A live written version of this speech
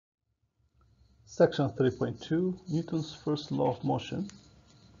Section 3.2, Newton's first law of motion.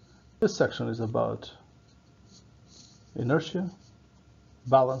 This section is about inertia,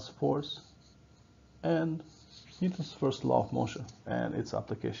 balance force, and Newton's first law of motion and its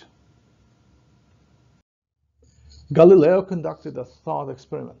application. Galileo conducted a thought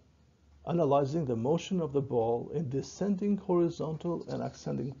experiment, analyzing the motion of the ball in descending horizontal and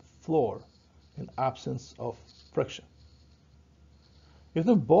ascending floor in absence of friction. If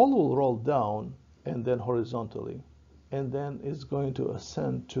the ball will roll down and then horizontally, and then is going to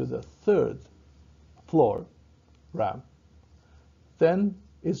ascend to the third floor ramp, then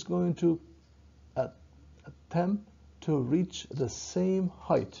it's going to attempt to reach the same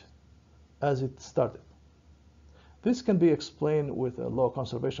height as it started. This can be explained with a law of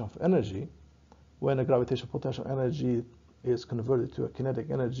conservation of energy, when a gravitational potential energy is converted to a kinetic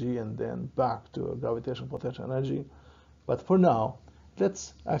energy and then back to a gravitational potential energy. But for now,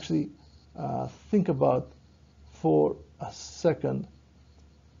 let's actually think about for a second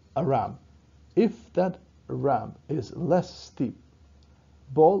a ramp. If that ramp is less steep,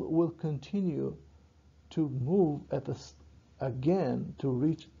 ball will continue to move at again to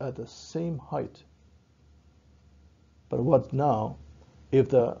reach at the same height. But what now if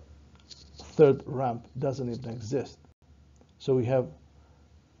the third ramp doesn't even exist? So we have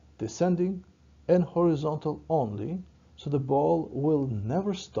descending and horizontal only, so the ball will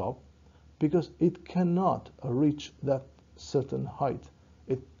never stop because it cannot reach that certain height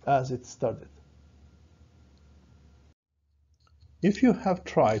as it started. If you have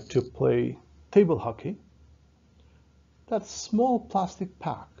tried to play table hockey, that small plastic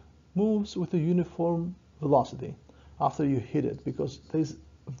pack moves with a uniform velocity after you hit it because there's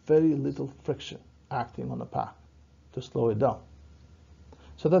very little friction acting on the pack to slow it down.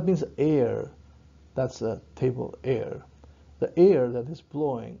 So that means air, that's a table air. The air that is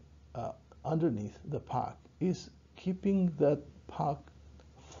blowing underneath the pack is keeping that pack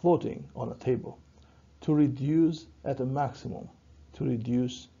floating on a table to reduce at a maximum, to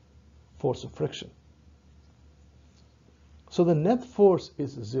reduce force of friction. So the net force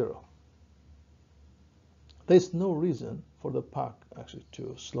is zero. There's no reason for the pack actually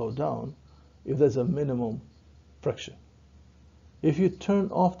to slow down if there's a minimum friction. If you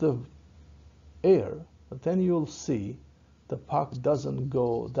turn off the air, then you'll see the pack doesn't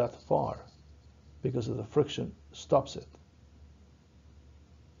go that far because of the friction stops it.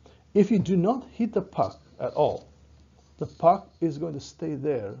 If you do not hit the puck at all, the puck is going to stay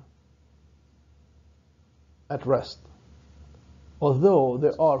there at rest, although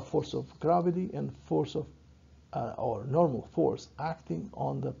there are force of gravity and force of or normal force acting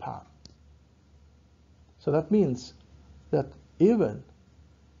on the pack. So that means that even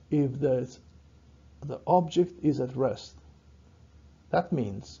if the object is at rest, that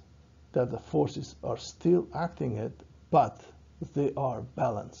means that the forces are still acting it, but they are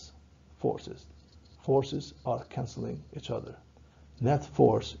balance forces. Forces are canceling each other. Net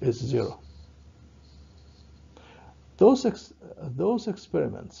force is zero. Those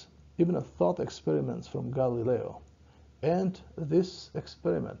experiments, even a thought experiments from Galileo, and this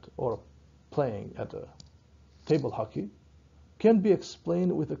experiment or playing at a table hockey can be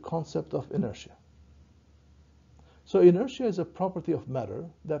explained with the concept of inertia. So inertia is a property of matter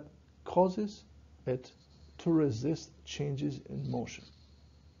that causes it to resist changes in motion.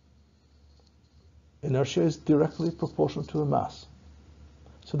 Inertia is directly proportional to the mass.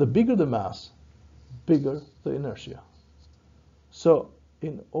 So the bigger the mass, bigger the inertia. So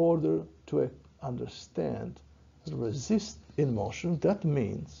in order to understand resist in motion, that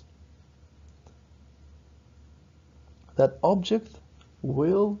means that object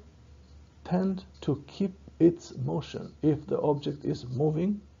will tend to keep its motion. If the object is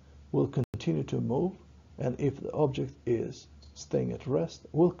moving, will continue to move, and if the object is staying at rest,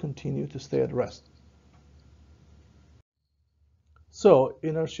 will continue to stay at rest. So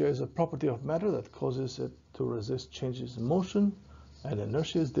inertia is a property of matter that causes it to resist changes in motion, and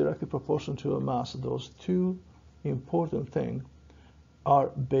inertia is directly proportional to a mass. Those two important things are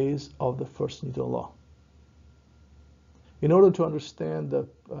base of the first Newton law. In order to understand the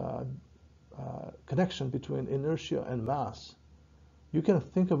connection between inertia and mass, you can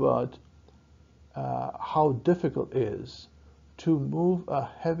think about how difficult it is to move a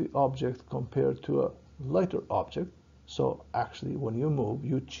heavy object compared to a lighter object. So actually when you move,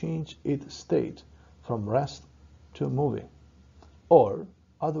 you change its state from rest to moving, or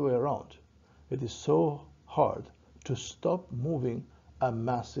other way around. It is so hard to stop moving a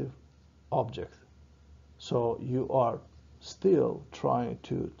massive object. So you are still trying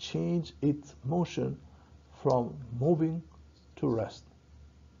to change its motion from moving to rest.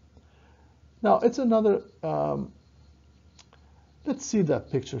 Now it's another, let's see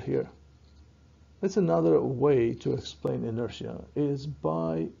that picture here. It's another way to explain inertia is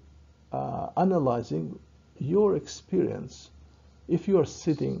by analyzing your experience if you are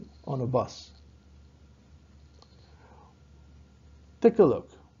sitting on a bus. Take a look.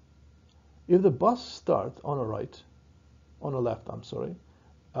 If the bus starts on a left, I'm sorry,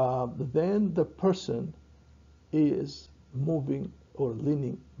 then the person is moving or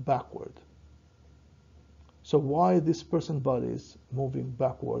leaning backward. So why this person's body is moving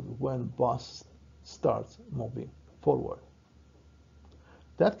backward when bus starts moving forward?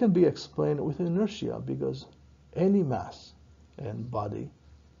 That can be explained with inertia because any mass and body,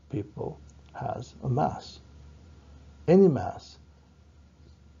 people, has a mass. Any mass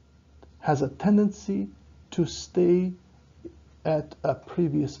has a tendency to stay at a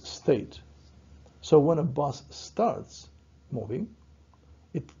previous state. So when a bus starts moving,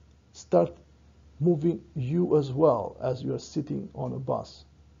 it starts moving you as well as you're sitting on a bus.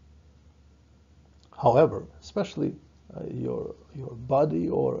 However, especially your body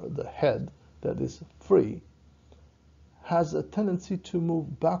or the head that is free has a tendency to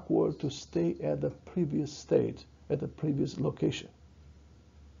move backward to stay at the previous state, at the previous location.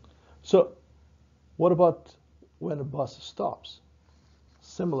 So what about when a bus stops?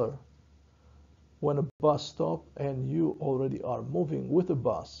 Similar, when a bus stops and you already are moving with the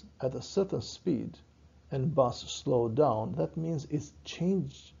bus at a certain speed and bus slowed down, that means it's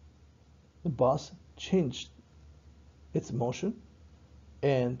changed. The bus changed its motion,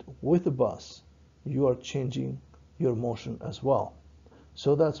 and with the bus you are changing your motion as well.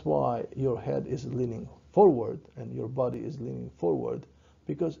 So that's why your head is leaning forward and your body is leaning forward,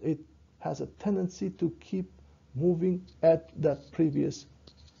 because it has a tendency to keep moving at that previous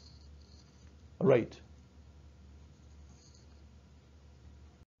rate.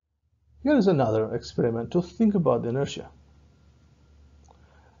 Here is another experiment to think about inertia.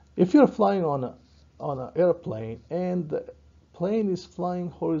 If you're flying on an airplane and the plane is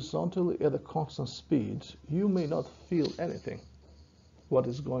flying horizontally at a constant speed, you may not feel anything, what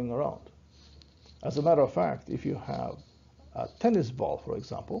is going around. As a matter of fact, if you have a tennis ball, for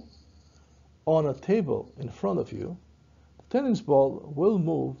example, on a table in front of you, the tennis ball will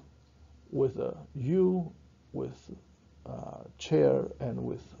move with you, with chair, and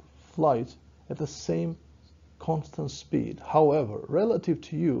with flight at the same constant speed. However, relative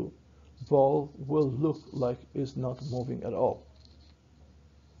to you, ball will look like it's not moving at all.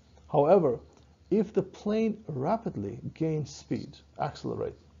 However, if the plane rapidly gains speed,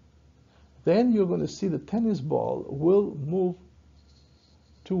 accelerate, then you're going to see the tennis ball will move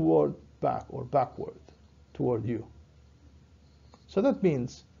toward back or backward toward you. So that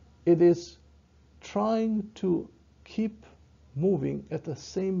means it is trying to keep moving at the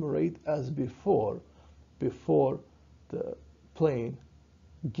same rate as before the plane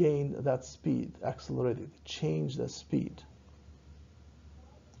gained that speed, accelerated, changed that speed.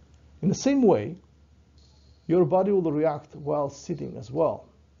 In the same way, your body will react while sitting as well.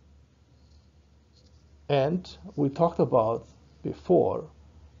 And we talked about before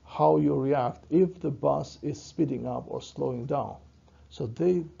how you react if the bus is speeding up or slowing down. So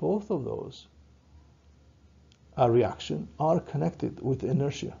both of those reactions are connected with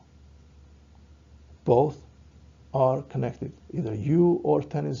inertia. Both are connected, either you or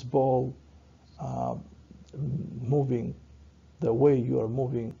tennis ball moving the way you are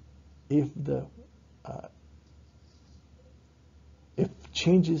moving. If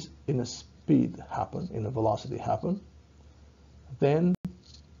changes in a speed happen, in a velocity happen, then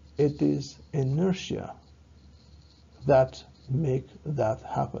it is inertia that make that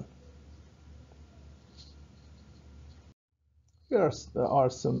happen. There are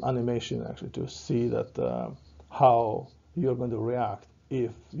some animation actually to see that how you're going to react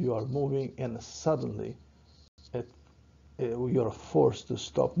if you are moving and suddenly you're forced to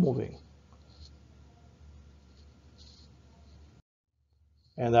stop moving.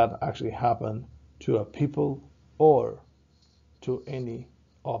 And that actually happened to a people or to any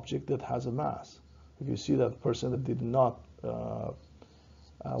object that has a mass. If you see that person that did not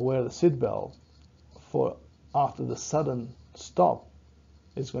wear the seatbelt, after the sudden stop,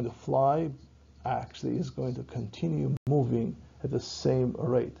 it's going to fly, actually is going to continue moving at the same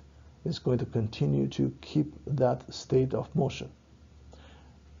rate. It's going to continue to keep that state of motion.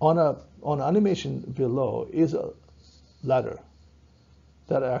 On animation below is a ladder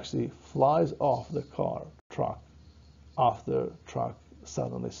that actually flies off the truck after truck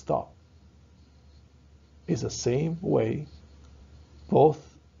suddenly stop. It's the same way both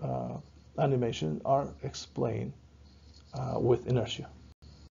animations are explained with inertia.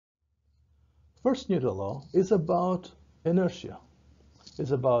 First Newton's law is about inertia,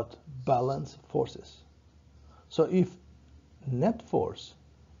 is about balance forces. So if net force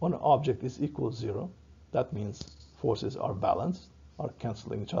on an object is equal to 0, that means forces are balanced, are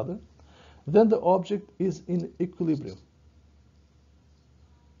canceling each other, then the object is in equilibrium.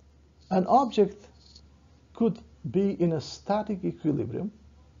 An object could be in a static equilibrium,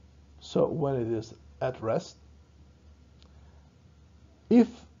 so when it is at rest, if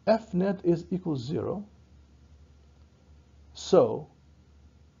F net is equal to 0, so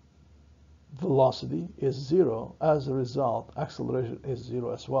velocity is 0. As a result, acceleration is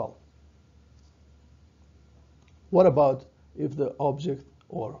 0 as well. What about if the object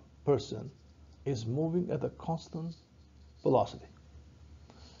or person is moving at a constant velocity?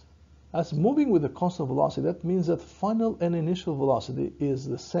 As moving with a constant velocity, that means that final and initial velocity is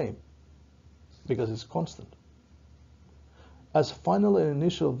the same because it's constant. As final and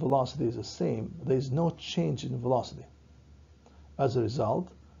initial velocity is the same, there is no change in velocity. As a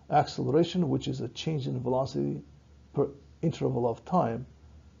result, acceleration, which is a change in velocity per interval of time,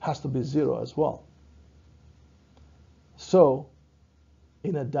 has to be 0 as well. So,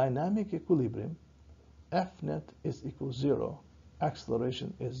 in a dynamic equilibrium, F net is equal to 0,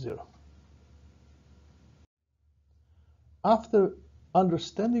 acceleration is 0. After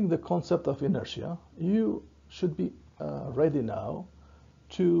understanding the concept of inertia, you should be ready now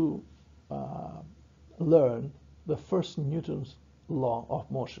to learn the first Newton's law of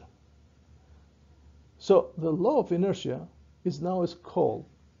motion. So the law of inertia is called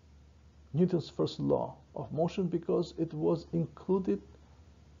Newton's first law of motion because it was included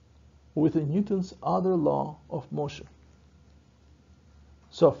with Newton's other law of motion.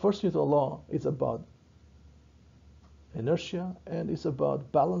 So first Newton's law is about inertia and it's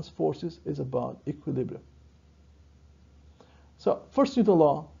about balance forces, it's about equilibrium. So first Newton's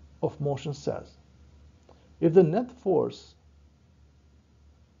law of motion says, if the net force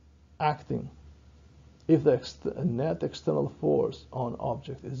acting, if the net external force on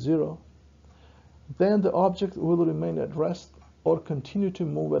object is 0, then the object will remain at rest or continue to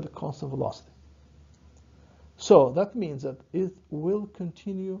move at a constant velocity. So that means that it will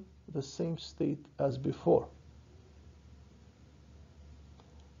continue the same state as before.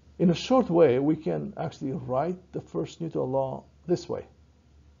 In a short way, we can actually write the first Newton's law this way.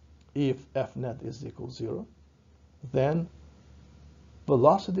 If F net is equal to 0, then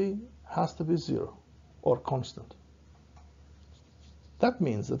velocity has to be 0 or constant. That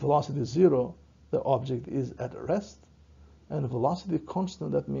means that velocity is 0, the object is at rest, and velocity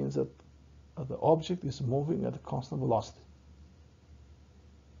constant, that means that the object is moving at a constant velocity.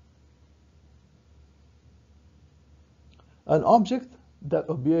 An object that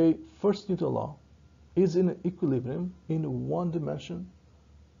obeys first Newton's law is in equilibrium in one dimension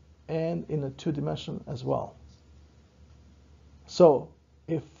and in a two dimension as well. So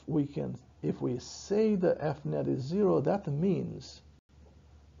if we say that F net is 0, that means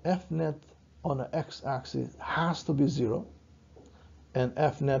F net on the x-axis has to be 0 and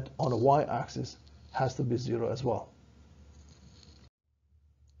F net on the y-axis has to be 0 as well.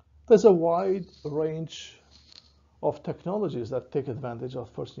 There's a wide range of technologies that take advantage of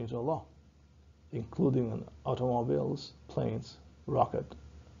first Newton's law, including automobiles, planes, rocket,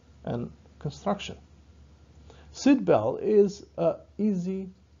 and construction. Seatbelt is an easy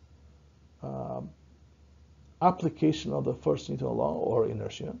application of the first Newton's law or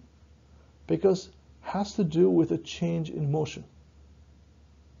inertia because it has to do with a change in motion.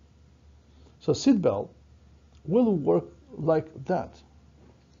 So seatbelt will work like that.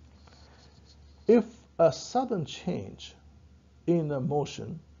 If a sudden change in the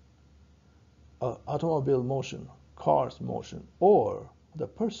motion, automobile motion, car's motion, or the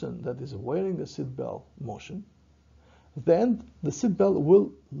person that is wearing the seatbelt motion, then the seatbelt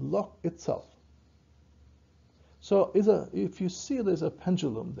will lock itself. So if you see there's a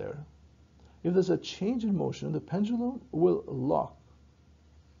pendulum there, if there's a change in motion, the pendulum will lock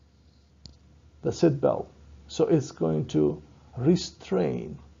the seatbelt. So it's going to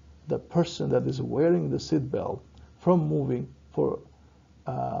restrain the person that is wearing the seatbelt from moving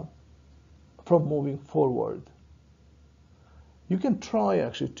forward. You can try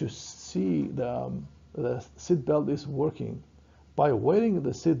actually to see the seatbelt is working by wearing the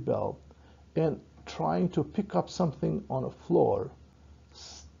seatbelt and trying to pick up something on a floor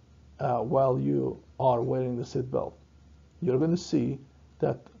while you are wearing the seatbelt. You're going to see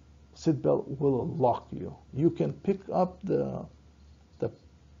that seatbelt will lock you. You can pick up the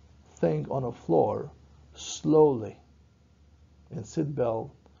thing on a floor slowly, and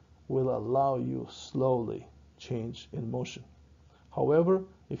seatbelt will allow you slowly change in motion. However,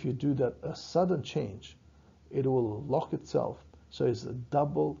 if you do that a sudden change, it will lock itself. So it's a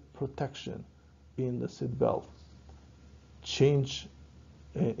double protection in the seat belt. Change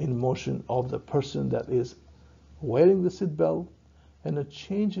in motion of the person that is wearing the seat belt, and a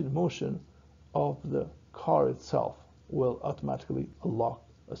change in motion of the car itself will automatically lock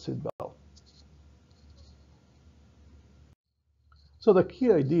a seat belt. So the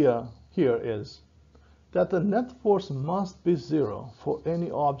key idea here is that the net force must be zero for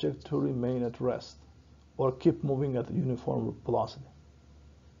any object to remain at rest or keep moving at a uniform velocity.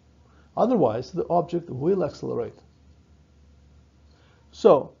 Otherwise, the object will accelerate.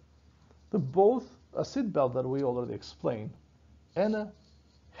 So, both a seat belt that we already explained and a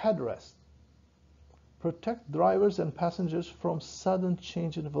headrest protect drivers and passengers from sudden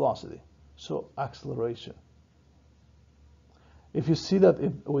change in velocity, so acceleration. If you see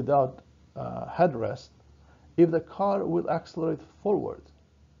that without headrest, if the car will accelerate forward,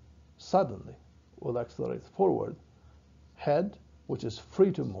 suddenly will accelerate forward, head, which is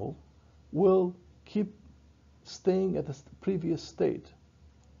free to move, will keep staying at the previous state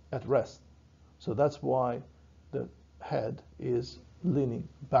at rest. So that's why the head is leaning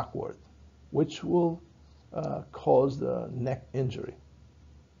backward, which will cause the neck injury.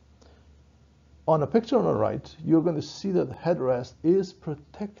 On a picture on the right, you're going to see that the headrest is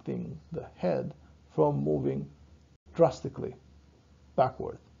protecting the head from moving drastically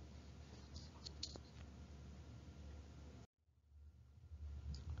backward.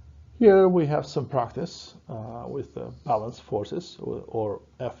 Here we have some practice with balance forces, or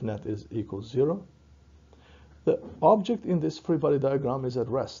F net is equals 0. The object in this free body diagram is at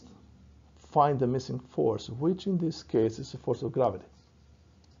rest. Find the missing force, which in this case is the force of gravity.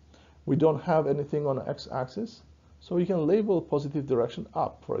 We don't have anything on the x-axis, so we can label positive direction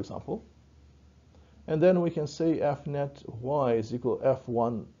up, for example. And then we can say F net y is equal to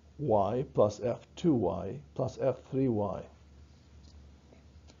F1y plus F2y plus F3y.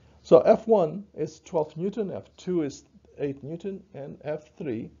 So F1 is 12 Newton, F2 is 8 Newton, and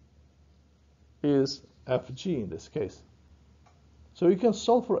F3 is Fg in this case. So you can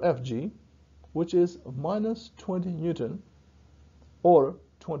solve for Fg, which is minus 20 Newton or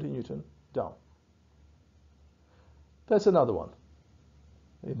 20 Newton down. That's another one.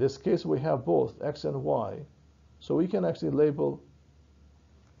 In this case, we have both x and y, so we can actually label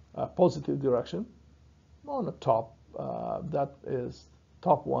a positive direction on the top. That is,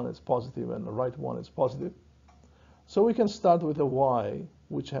 top one is positive and the right one is positive. So we can start with a y,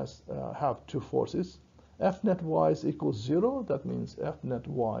 which has have two forces. F net y is equals 0. That means F net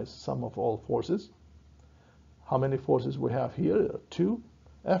y is sum of all forces. How many forces we have here? 2.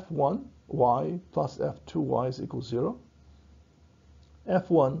 F1y plus F2y is equals 0.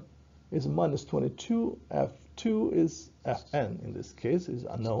 F1 is minus 22. F2 is Fn, in this case, is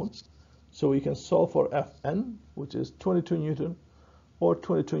unknown. So we can solve for Fn, which is 22 Newton or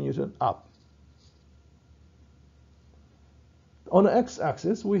 22 Newton up. On the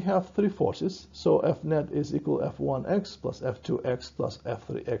x-axis, we have three forces. So F net is equal to F1x plus F2x plus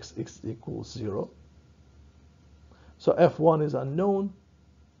F3x is equals 0. So F1 is unknown,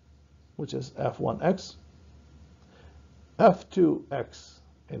 which is F1x. F2x,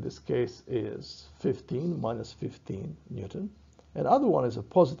 in this case, is 15 minus 15 Newton. And other one is a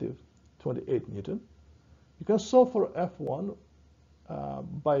positive 28 Newton. You can solve for F1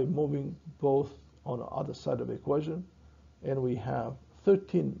 by moving both on the other side of the equation. And we have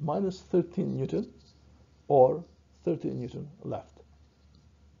 13 minus 13 Newton or 13 Newton left.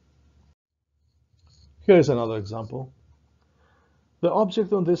 Here is another example. The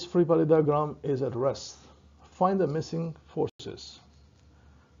object on this free body diagram is at rest. Find the missing forces.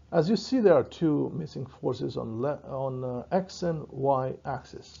 As you see, there are two missing forces on x and y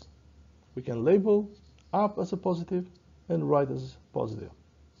axis. We can label up as a positive and right as positive.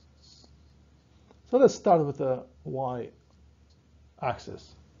 So let's start with the y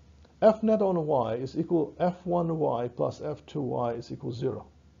axis. F net on y is equal to F1y plus F2y is equal to 0.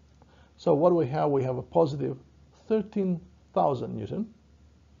 So what we have a positive 13,000 Newton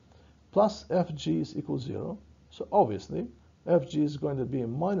plus Fg is equal to 0. So obviously Fg is going to be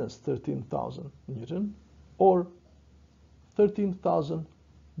minus 13,000 Newton or 13,000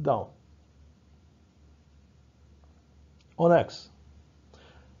 down. On x,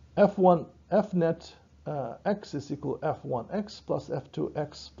 F net x is equal to F1x plus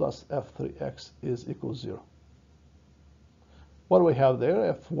F2x plus F3x is equal to 0. What do we have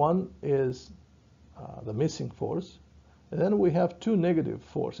there? F1 is the missing force. And then we have two negative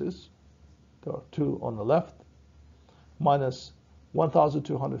forces. There are two on the left, minus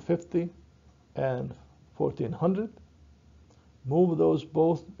 1,250 and 1,400. Move those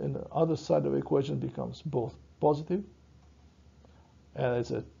both, and the other side of the equation becomes both positive, and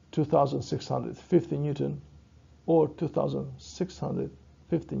it's a 2,650 Newton or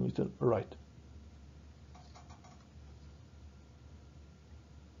 2,650 Newton right.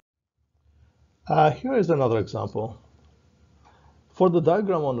 Here is another example. For the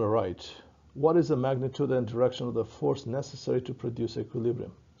diagram on the right, what is the magnitude and direction of the force necessary to produce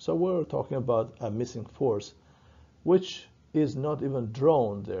equilibrium? So we're talking about a missing force, which is not even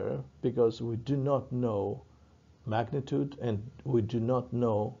drawn there because we do not know magnitude and we do not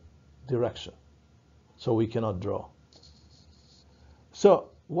know direction. So we cannot draw. So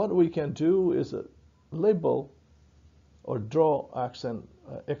what we can do is label or draw X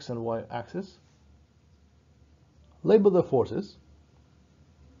and Y axis, label the forces,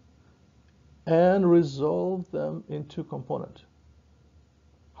 and resolve them into component.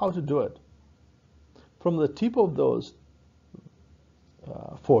 How to do it? From the tip of those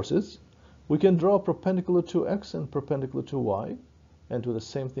forces, we can draw perpendicular to X and perpendicular to Y, and do the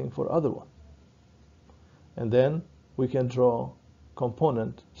same thing for other one. And then we can draw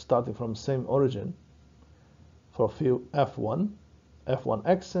component starting from same origin for F1,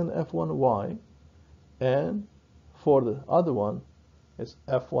 F1X and F1Y, and for the other one, it's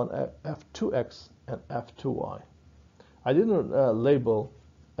F2X and F2Y. I didn't label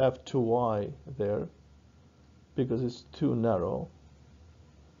F2Y there because it's too narrow,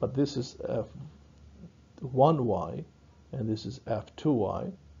 but this is F1Y and this is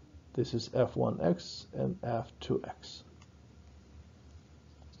F2Y. This is F1X and F2X.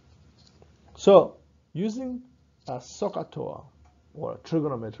 So using a SOHCAHTOA or a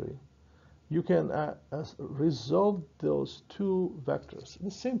trigonometry, you can resolve those two vectors.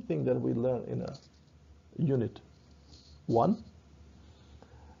 The same thing that we learned in a unit 1.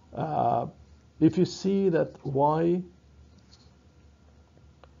 If you see that Y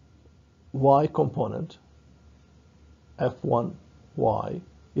component, F1Y,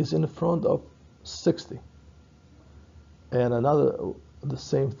 is in front of 60. And the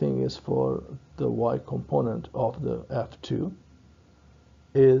same thing is for the Y component of the F2,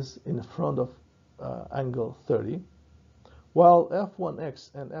 is in front of angle 30, while F1X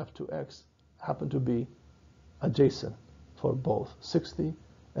and F2X happen to be adjacent for both 60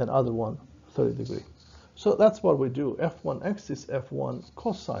 and other one 30 degree. So that's what we do. F1X is F1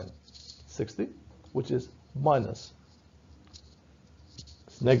 cosine 60, which is minus.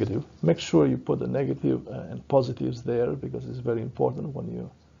 It's negative. Make sure you put the negative and positives there because it's very important when you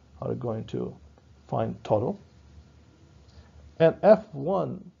are going to find total. And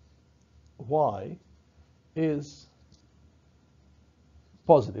F1Y is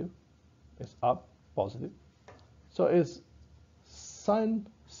positive. It's up, positive. So it's sine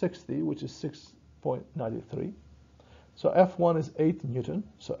 60, which is 6.93. So F1 is 8 Newton.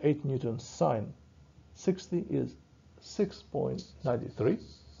 So 8 Newton sine 60 is 6.93.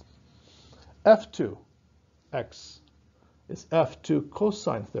 F2X is F2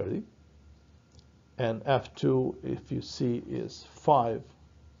 cosine 30. And F2, if you see, is 5.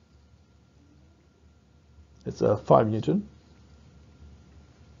 It's a 5 Newton.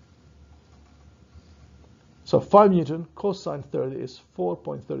 So 5 Newton cosine 30 is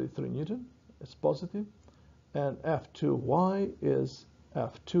 4.33 Newton. It's positive. And F2Y is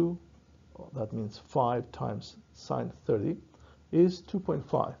F2. That means 5 times sine 30 is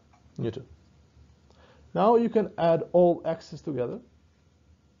 2.5 Newton. Now you can add all x's together,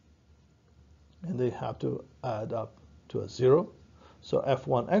 and they have to add up to a 0. So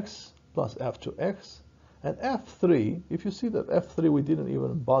F1x plus F2x, and F3, if you see that F3 we didn't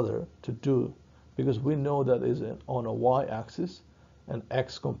even bother to do because we know that is on a y-axis, and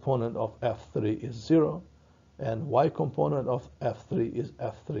x component of F3 is 0, and y component of F3 is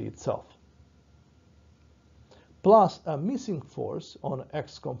F3 itself. Plus a missing force on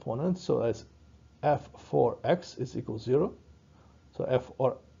x component, so that's F4x is equal to 0. So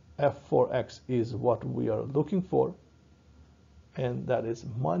F4x is what we are looking for, and that is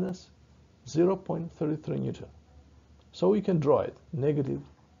minus 0.33 Newton. So we can draw it negative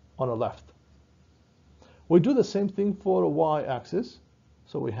on the left. We do the same thing for a y-axis.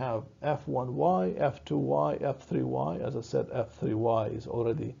 So we have F1y, F2y, F3y. As I said, F3y is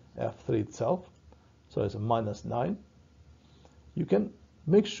already F3 itself. So it's a minus 9. You can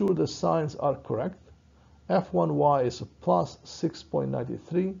make sure the signs are correct. F1y is a plus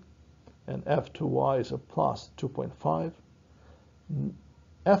 6.93, and F2y is a plus 2.5.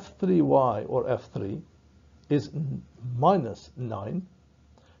 F3y or F3 is minus 9,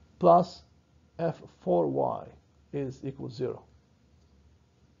 plus F4y is equal to 0.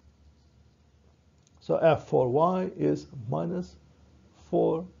 So F4y is minus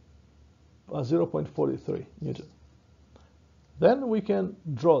 0.43 Newton. Then we can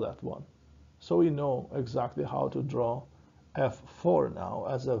draw that one. So we know exactly how to draw F4 now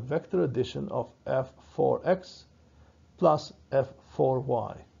as a vector addition of F4x plus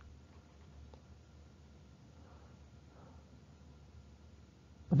F4y.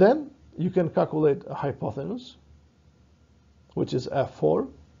 Then you can calculate a hypotenuse, which is F4,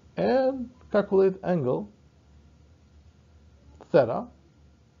 and calculate angle theta,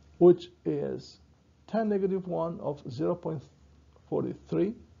 which is tan negative 1 of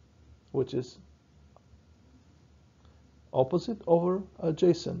 0.43, which is opposite over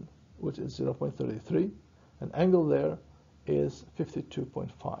adjacent, which is 0.33, and angle there is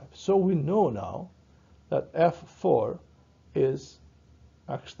 52.5. So we know now that F4 is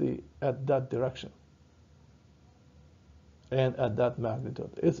actually at that direction and at that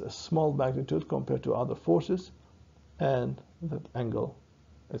magnitude. It's a small magnitude compared to other forces, and that angle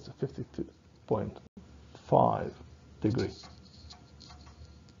is 52.5 degrees.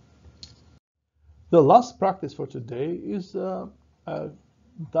 The last practice for today is a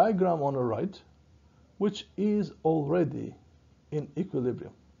diagram on the right, which is already in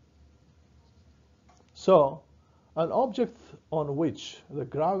equilibrium. So an object on which the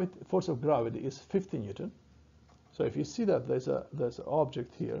force of gravity is 50 Newton. So if you see that there's an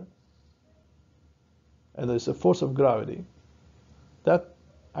object here, and there's a force of gravity that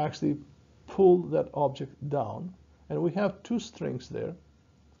actually pull that object down, and we have two strings there.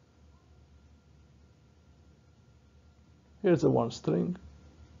 Here's the one string,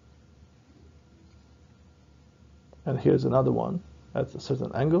 and here's another one at a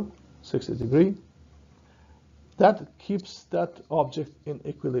certain angle, 60 degrees. That keeps that object in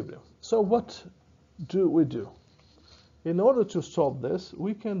equilibrium. So what do we do? In order to solve this,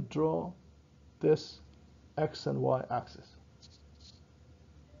 we can draw this x and y axis.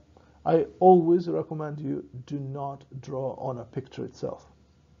 I always recommend you do not draw on a picture itself.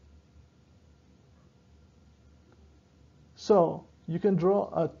 So you can draw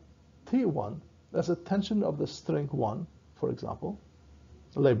a T1, that's a tension of the string 1, for example,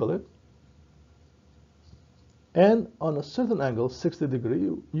 label it. And on a certain angle, 60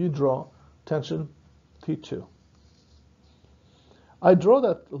 degrees, you draw tension T2. I draw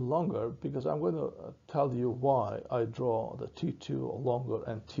that longer because I'm going to tell you why I draw the T2 longer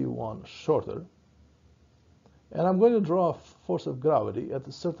and T1 shorter. And I'm going to draw a force of gravity at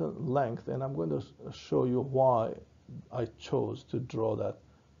a certain length, and I'm going to show you why I chose to draw that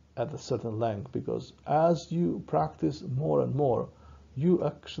at a certain length, because as you practice more and more, you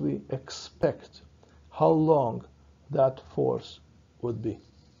actually expect how long that force would be.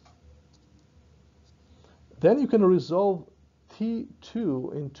 Then you can resolve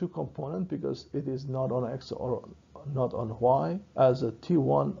T2 in two components because it is not on X or not on Y as a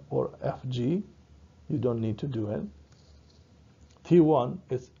T1 or FG. You don't need to do it. T1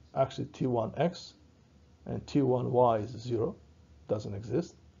 is actually T1X, and T1Y is 0, doesn't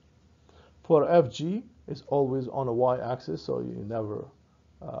exist. For FG, it's always on a Y-axis, so you never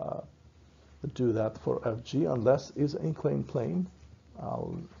do that for FG unless it's an inclined plane.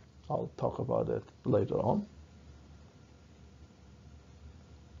 I'll talk about it later on.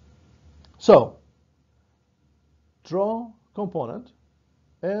 So, draw component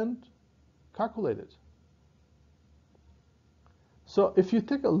and calculate it. So if you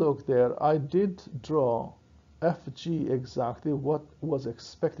take a look there, I did draw FG exactly what was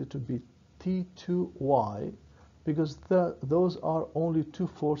expected to be T2Y, because those are only two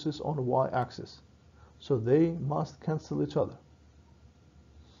forces on the y-axis. So they must cancel each other.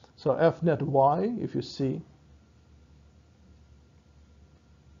 So F net Y, if you see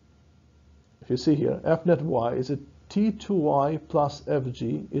here, F net Y is a T2Y plus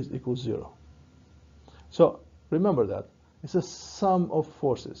FG is equal 0. So remember that. It's a sum of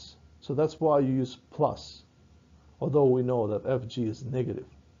forces. So that's why you use plus, although we know that FG is negative.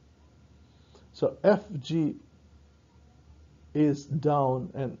 So FG is down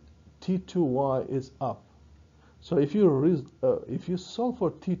and T2Y is up. So if you solve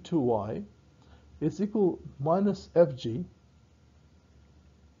for T2Y, it's equal minus FG.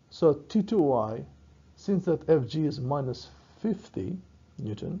 So T2Y, since that FG is minus 50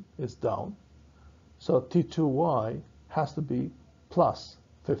 Newton, is down. So T2Y has to be plus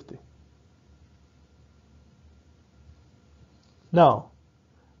 50. Now,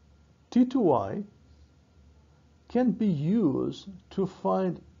 T2Y can be used to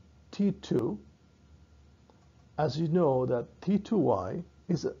find T2, as you know that T2Y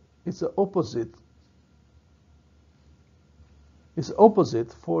is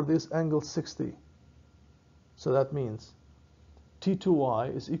opposite for this angle 60. So that means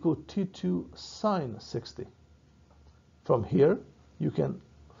T2y is equal to T2 sine 60. From here, you can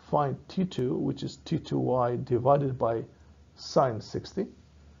find T2, which is T2y divided by sine 60,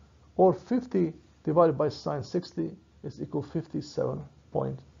 or 50 divided by sine 60 is equal to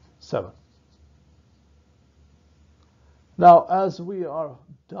 57.7. Now, as we are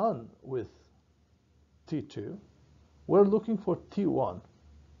done with T2, we're looking for T1.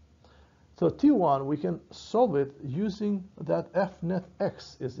 So T1, we can solve it using that F net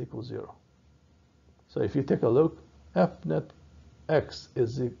x is equal to 0. So if you take a look, F net x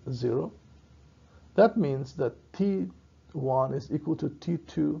is 0. That means that T1 is equal to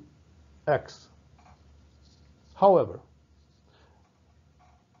T2x. However,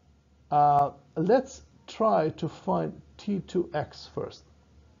 let's try to find T2x first.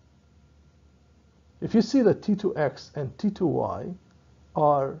 If you see that T2x and T2y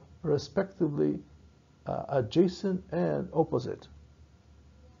are respectively adjacent and opposite,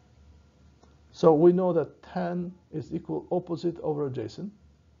 so we know that tan is equal opposite over adjacent.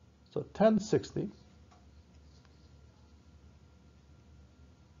 So tan 60.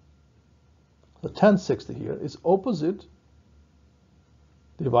 So tan 60 here is opposite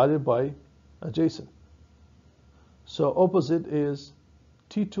divided by adjacent. So opposite is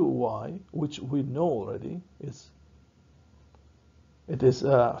T2y, which we know already is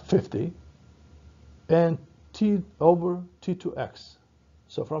 50, and T over T2x.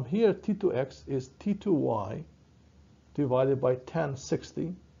 So from here, T2x is T2y divided by tan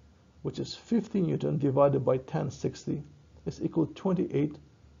 60, which is 50 Newton divided by tan 60 is equal to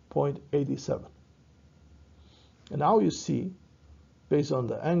 28.87. And now you see, based on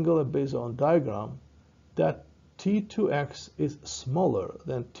the angle and based on diagram, that T2x is smaller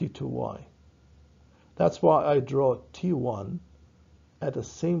than T2y. That's why I draw T1 at the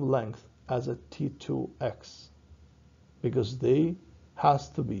same length as a T2x, because they has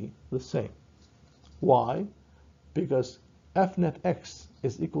to be the same. Why? Because F net x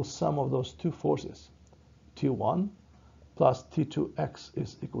is equal to sum of those two forces. T1 plus T2x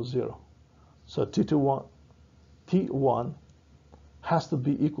is equal to 0. So T1 has to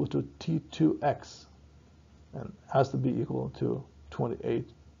be equal to T2x and has to be equal to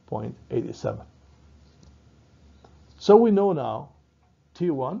 28.87. So we know now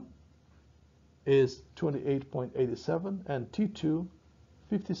T1 is 28.87 and T2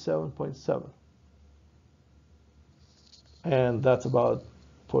 57.7. And that's about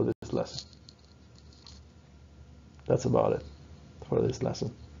for this lesson. That's about it for this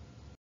lesson.